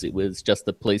this race it was just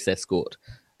the police escort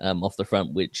off the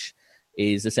front, which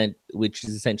is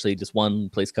essentially just one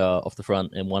police car off the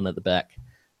front and one at the back,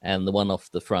 and the one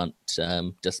off the front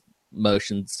just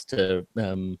motions to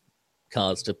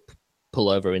cars to pull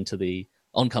over into the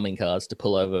oncoming cars to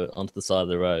pull over onto the side of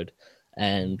the road,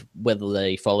 and whether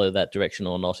they follow that direction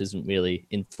or not isn't really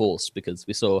enforced, because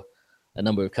we saw a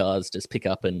number of cars just pick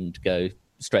up and go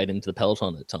straight into the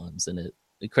peloton at times, and it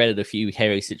created a few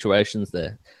hairy situations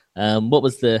there. What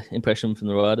was the impression from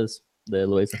the riders there,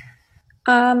 Louisa?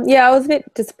 I was a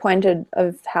bit disappointed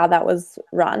of how that was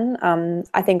run.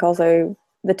 I think also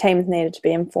the teams needed to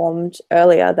be informed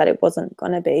earlier that it wasn't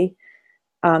going to be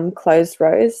closed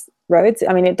roads.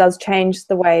 I mean, it does change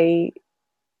the way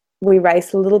we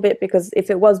race a little bit, because if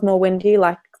it was more windy,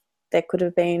 like there could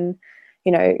have been,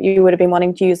 you would have been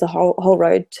wanting to use the whole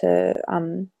road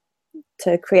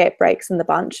to create breaks in the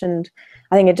bunch, and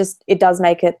I think it does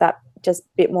make it that just a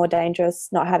bit more dangerous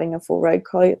not having a full road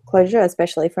closure,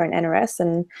 especially for an NRS.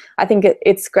 And I think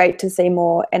it's great to see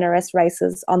more NRS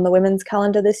races on the women's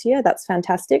calendar this year. That's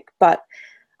fantastic, but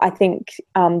I think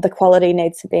the quality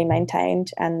needs to be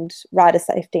maintained and rider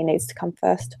safety needs to come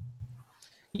first.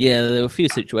 Yeah, there were a few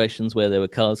situations where there were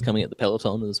cars coming at the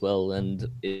peloton as well, and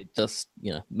it just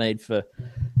made for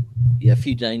a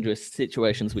few dangerous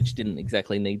situations which didn't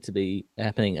exactly need to be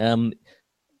happening.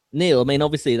 Neil, I mean,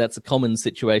 obviously that's a common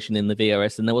situation in the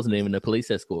VRS, and there wasn't even a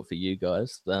police escort for you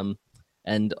guys.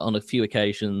 And on a few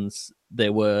occasions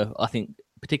there were, I think,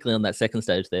 particularly on that second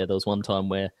stage there was one time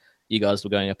where you guys were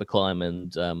going up a climb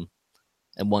and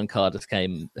one car just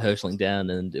came hurtling down,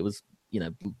 and it was,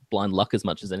 blind luck as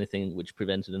much as anything, which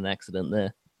prevented an accident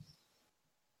there.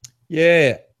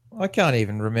 Yeah, I can't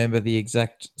even remember the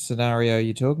exact scenario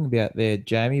you're talking about there,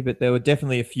 Jamie, but there were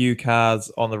definitely a few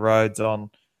cars on the roads on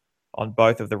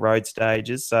both of the road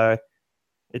stages. So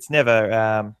it's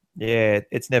never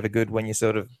it's never good when you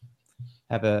sort of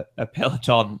have a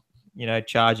peloton,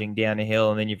 charging down a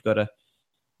hill, and then you've got a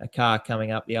car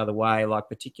coming up the other way, like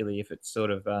particularly if it's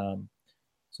sort of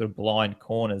blind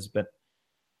corners. But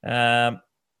I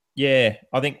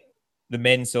think the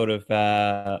men sort of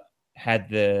had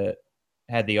the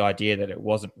idea that it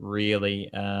wasn't really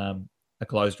a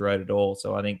closed road at all.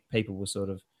 So I think people were sort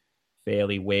of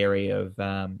fairly wary of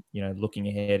looking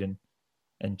ahead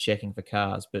and checking for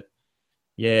cars. But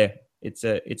yeah, it's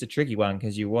a tricky one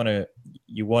because you want to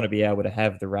be able to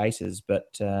have the races, but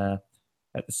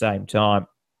at the same time,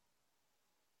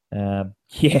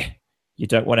 you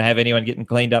don't want to have anyone getting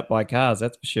cleaned up by cars.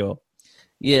 That's for sure.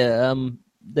 Yeah,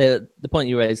 the point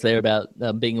you raised there about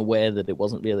being aware that it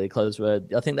wasn't really a closed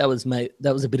road, I think that was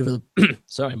a bit of a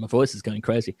sorry, my voice is going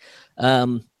crazy.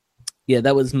 That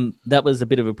was a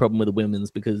bit of a problem with the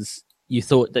women's, because you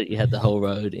thought that you had the whole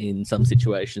road in some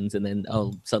situations, and then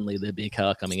suddenly there'd be a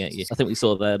car coming at you. I think we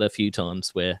saw that a few times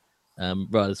where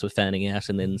riders were fanning out,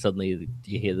 and then suddenly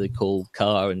you hear the call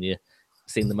car, and you're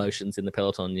seeing the motions in the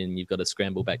peloton, and you've got to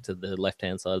scramble back to the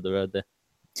left-hand side of the road there.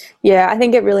 Yeah, I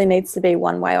think it really needs to be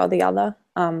one way or the other.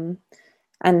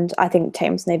 And I think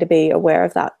teams need to be aware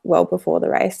of that well before the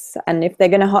race. And if they're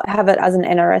going to have it as an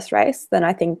NRS race, then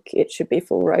I think it should be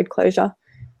full road closure.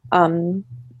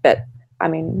 But I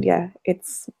mean,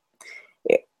 it's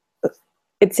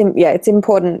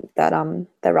important that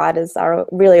the riders are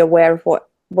really aware of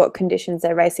what conditions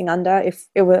they're racing under. If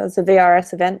it was a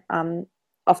VRS event,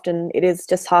 often it is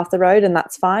just half the road, and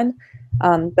that's fine.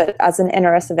 But as an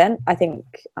NRS event, I think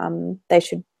they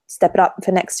should step it up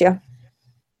for next year.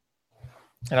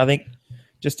 And I think,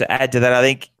 just to add to that, I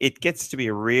think it gets to be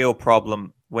a real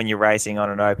problem when you're racing on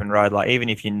an open road. Like, even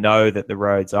if you know that the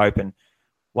road's open,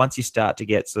 once you start to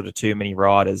get sort of too many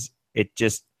riders, it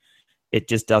just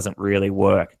doesn't really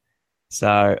work.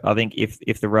 So I think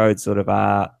if the roads sort of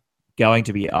are going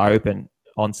to be open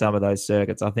on some of those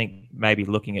circuits, I think maybe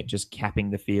looking at just capping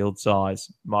the field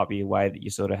size might be a way that you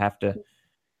sort of have to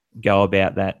go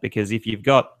about that. Because if you've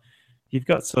got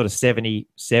sort of 70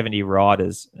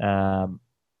 riders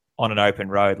on an open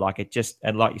road,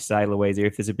 and like you say, Louisa,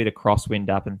 if there's a bit of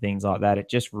crosswind up and things like that, it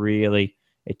just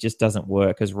doesn't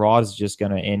work, because riders are just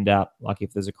going to end up, like,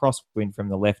 if there's a crosswind from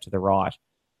the left to the right,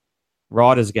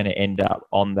 riders are going to end up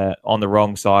on the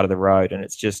wrong side of the road, and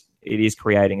it is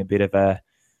creating a bit of a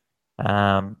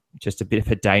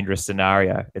dangerous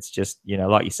scenario. It's just,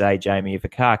 like you say, Jamie, if a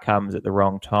car comes at the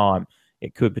wrong time,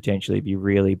 it could potentially be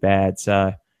really bad.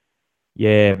 So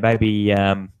maybe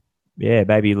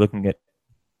looking at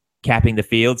capping the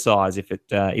field size if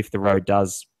the road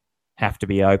does have to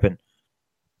be open.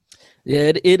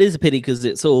 Yeah, it is a pity, because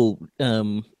it's all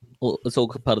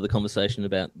part of the conversation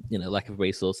about lack of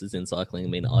resources in cycling. I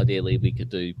mean, ideally we could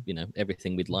do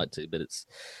everything we'd like to, but it's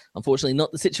unfortunately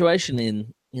not the situation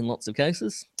in lots of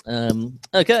cases.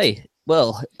 Okay,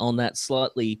 well, on that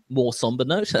slightly more somber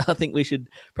note, I think we should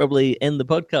probably end the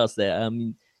podcast there.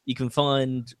 You can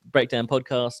find Breakdown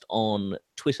Podcast on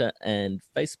Twitter and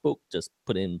Facebook. Just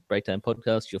put in Breakdown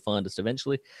Podcast, you'll find us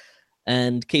eventually.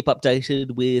 And keep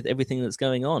updated with everything that's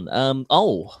going on.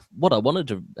 What I wanted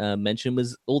to mention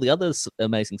was all the other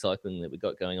amazing cycling that we've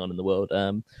got going on in the world.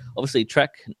 Obviously,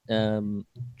 Track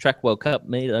World Cup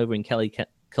meet over in Cali,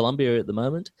 Colombia at the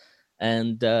moment.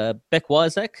 And Beck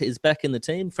Wysack is back in the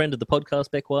team, friend of the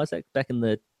podcast, Beck Wysack, back in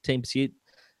the Team Pursuit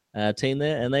team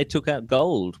there. And they took out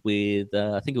gold with,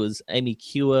 I think it was Amy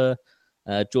Cure,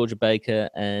 Georgia Baker,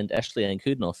 and Ashley Ann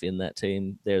Kudnoff in that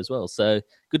team there as well. So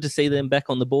good to see them back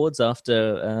on the boards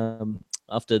after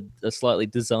a slightly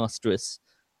disastrous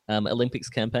Olympics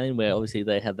campaign, where obviously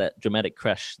they had that dramatic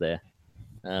crash there.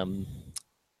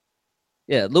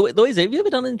 Louisa, have you ever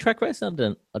done any track race? I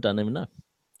don't even know.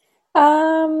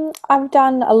 I've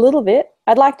done a little bit.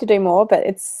 I'd like to do more, but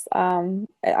it's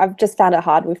I've just found it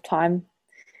hard with time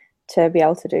to be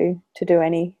able to do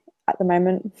any at the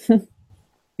moment.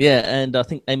 Yeah, and I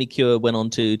think Amy Cure went on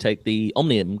to take the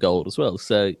Omnium gold as well.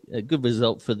 So a good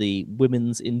result for the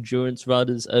women's endurance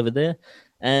riders over there.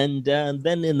 And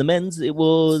then in the men's, it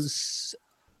was,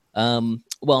 I'm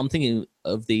thinking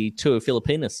of the Tour of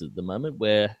Filipinas at the moment,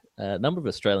 where a number of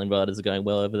Australian riders are going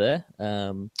well over there.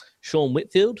 Sean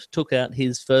Whitfield took out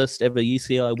his first ever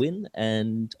UCI win,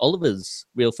 and Oliver's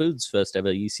Real Foods' first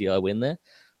ever UCI win there,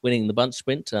 winning the bunch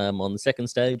sprint on the second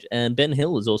stage. And Ben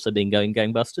Hill has also been going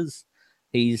gangbusters.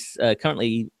 He's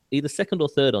currently either second or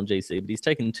third on GC, but he's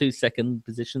taken 2 second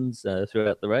positions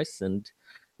throughout the race. And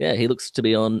yeah, he looks to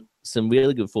be on some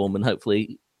really good form, and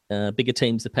hopefully bigger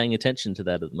teams are paying attention to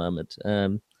that at the moment.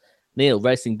 Neil,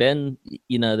 Racing Ben,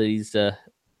 you know that he's a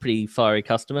pretty fiery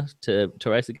customer to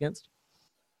race against?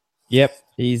 Yep,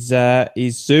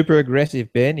 he's super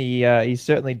aggressive, Ben. He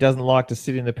certainly doesn't like to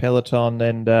sit in the peloton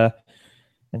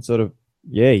and sort of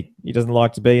he doesn't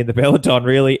like to be in the peloton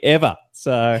really ever.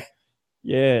 So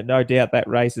yeah, no doubt that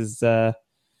race is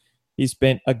he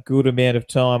spent a good amount of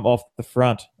time off the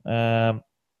front.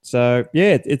 So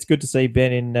yeah, it's good to see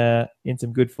Ben in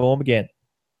some good form again.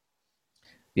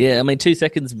 Yeah, I mean 2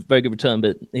 seconds, very good return,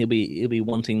 but he'll be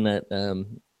wanting that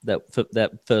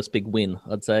that first big win,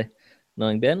 I'd say,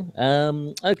 knowing Ben.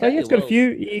 Okay, Oh, yeah, he's got a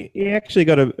few. He actually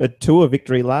got a tour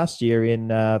victory last year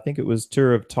in I think it was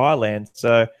Tour of Thailand.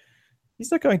 So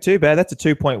he's not going too bad. That's a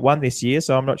 2.1 this year,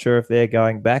 so I'm not sure if they're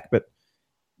going back, but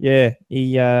yeah,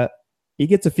 he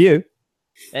gets a few.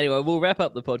 Anyway, we'll wrap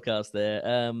up the podcast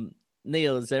there.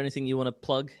 Neil, is there anything you want to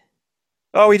plug?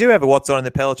 Oh, we do have a What's On in the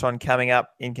Peloton coming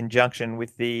up in conjunction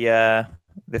with the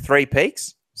Three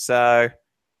Peaks. So,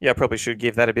 yeah, I probably should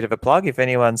give that a bit of a plug. If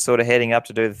anyone's sort of heading up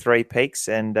to do the Three Peaks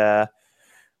and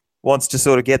wants to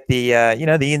sort of get the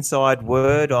the inside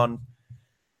word on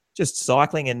just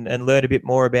cycling and learn a bit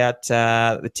more about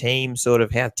the team, sort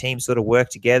of how teams sort of work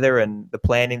together and the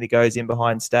planning that goes in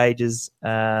behind stages,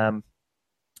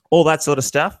 all that sort of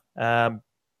stuff.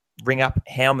 Ring up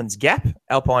Howman's Gap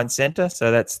Alpine Centre. So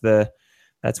that's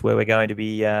where we're going to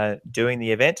be doing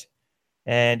the event.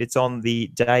 And it's on the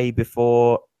day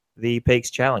before the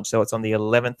Peaks Challenge. So it's on the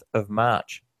 11th of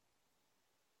March.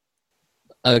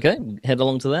 Okay, head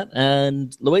along to that.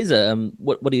 And Louisa,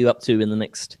 what are you up to in the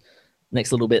next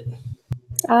little bit?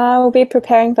 We'll be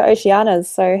preparing for Oceanas,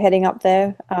 so heading up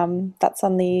there. That's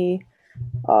on the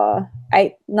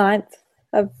 8th, 9th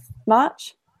of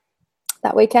March,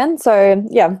 that weekend. So,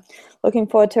 yeah, looking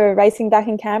forward to racing back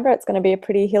in Canberra. It's going to be a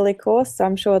pretty hilly course, so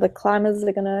I'm sure the climbers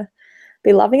are going to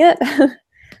be loving it.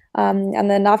 And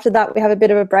then after that, we have a bit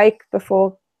of a break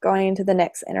before going into the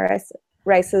next NRS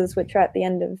races, which are at the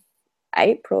end of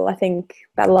April, I think,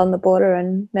 Battle on the Border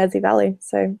and Mersey Valley.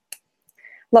 So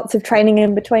lots of training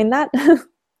in between that.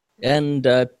 And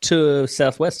Tour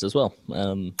Southwest as well.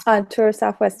 Tour of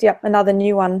Southwest, yep, another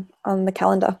new one on the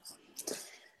calendar.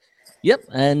 Yep,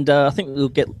 and I think we'll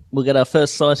get our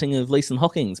first sighting of Leeson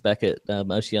Hockings back at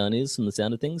Oceanias from the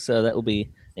sound of things. So that will be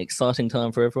an exciting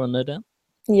time for everyone, no doubt.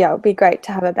 Yeah, it would be great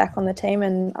to have her back on the team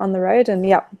and on the road. And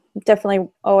yeah, definitely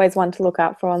always one to look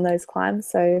out for on those climbs.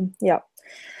 So yeah,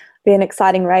 be an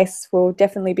exciting race. We'll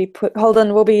definitely be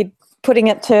Holden will be putting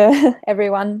it to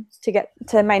everyone to get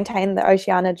to maintain the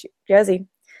Oceania jersey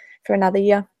for another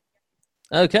year.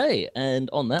 Okay, and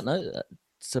on that note,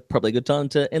 it's probably a good time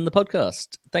to end the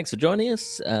podcast. Thanks for joining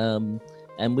us, and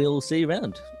we'll see you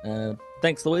around.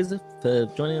 Thanks, Louisa, for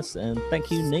joining us, and thank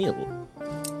you, Neil.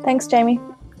 Thanks, Jamie.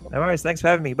 No worries. Thanks for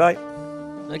having me. Bye.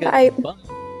 Okay, Bye.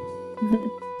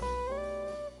 bye.